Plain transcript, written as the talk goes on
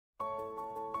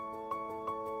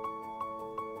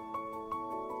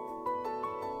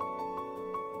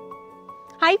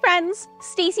Hi friends,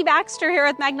 Stacy Baxter here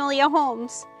with Magnolia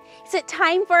Homes. Is it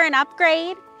time for an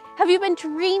upgrade? Have you been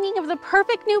dreaming of the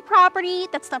perfect new property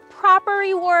that's the proper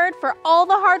reward for all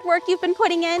the hard work you've been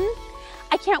putting in?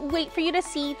 I can't wait for you to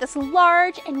see this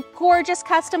large and gorgeous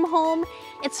custom home.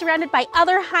 It's surrounded by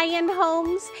other high-end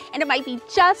homes, and it might be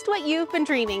just what you've been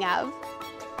dreaming of.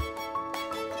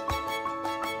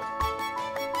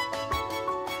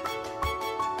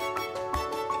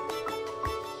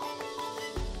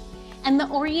 And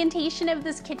the orientation of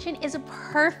this kitchen is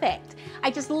perfect.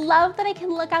 I just love that I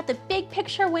can look out the big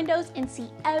picture windows and see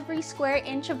every square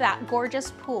inch of that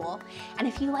gorgeous pool. And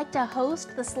if you like to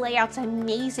host, this layout's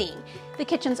amazing. The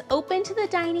kitchen's open to the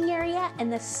dining area,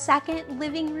 and the second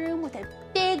living room with a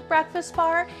big breakfast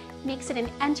bar makes it an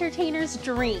entertainer's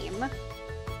dream.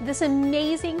 This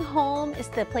amazing home is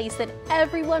the place that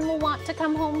everyone will want to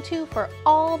come home to for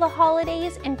all the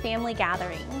holidays and family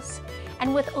gatherings.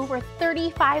 And with over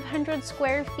 3,500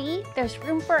 square feet, there's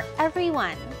room for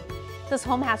everyone. This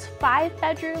home has 5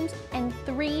 bedrooms and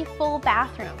 3 full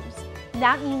bathrooms.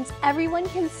 That means everyone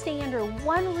can stay under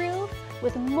one roof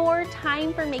with more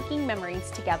time for making memories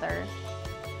together.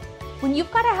 When you've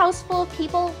got a house full of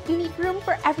people, you need room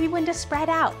for everyone to spread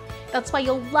out. That's why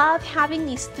you'll love having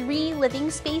these 3 living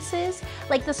spaces,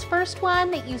 like this first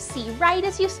one that you see right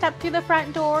as you step through the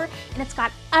front door, and it's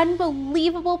got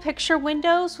unbelievable picture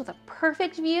windows with a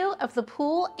perfect view of the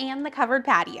pool and the covered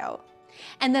patio.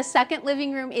 And the second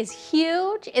living room is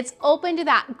huge. It's open to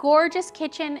that gorgeous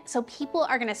kitchen, so people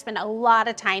are gonna spend a lot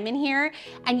of time in here.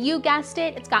 And you guessed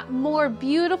it, it's got more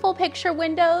beautiful picture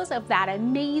windows of that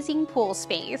amazing pool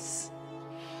space.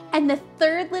 And the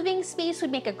third living space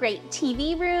would make a great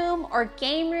TV room or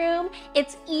game room.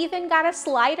 It's even got a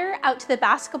slider out to the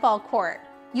basketball court.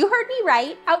 You heard me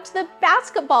right, out to the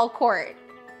basketball court.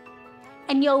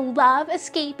 And you'll love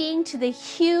escaping to the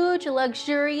huge,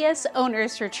 luxurious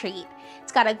owner's retreat.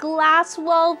 It's got a glass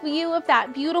wall view of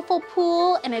that beautiful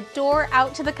pool and a door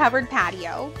out to the covered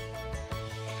patio.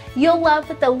 You'll love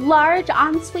that the large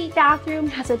ensuite bathroom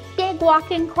has a big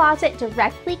walk-in closet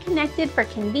directly connected for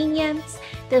convenience.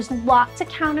 There's lots of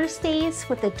counter space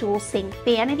with the dual sink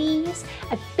vanities,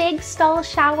 a big stall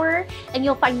shower, and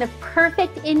you'll find the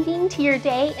perfect ending to your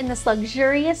day in this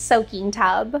luxurious soaking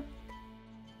tub.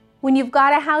 When you've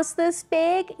got a house this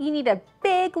big, you need a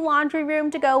big laundry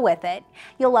room to go with it.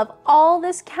 You'll love all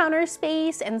this counter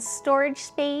space and storage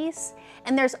space.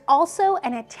 And there's also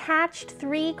an attached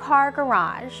 3-car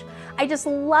garage. I just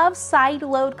love side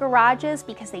load garages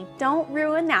because they don't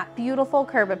ruin that beautiful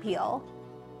curb appeal.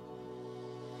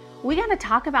 We gotta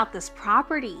talk about this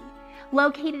property.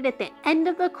 Located at the end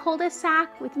of the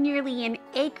cul-de-sac with nearly an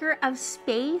acre of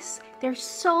space, there's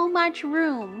so much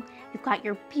room. You've got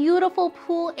your beautiful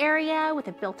pool area with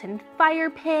a built-in fire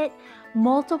pit,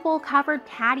 multiple covered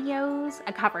patios,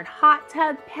 a covered hot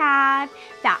tub pad,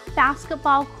 that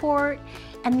basketball court,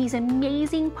 and these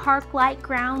amazing park-like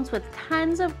grounds with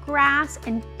tons of grass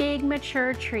and big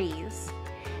mature trees.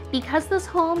 Because this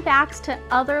home backs to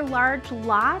other large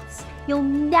lots, you'll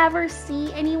never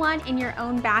see anyone in your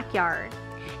own backyard.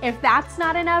 If that's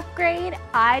not an upgrade,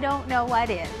 I don't know what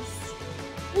is.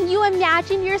 Can you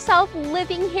imagine yourself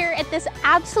living here at this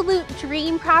absolute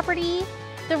dream property?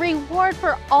 The reward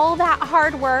for all that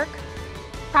hard work?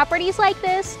 Properties like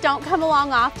this don't come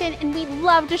along often, and we'd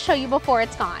love to show you before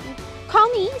it's gone. Call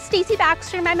me, Stacy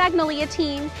Baxter, and my Magnolia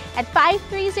team at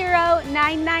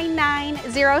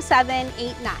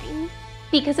 530-999-0789.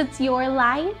 Because it's your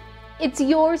life, it's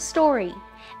your story,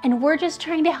 and we're just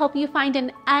trying to help you find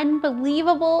an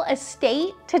unbelievable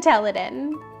estate to tell it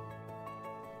in.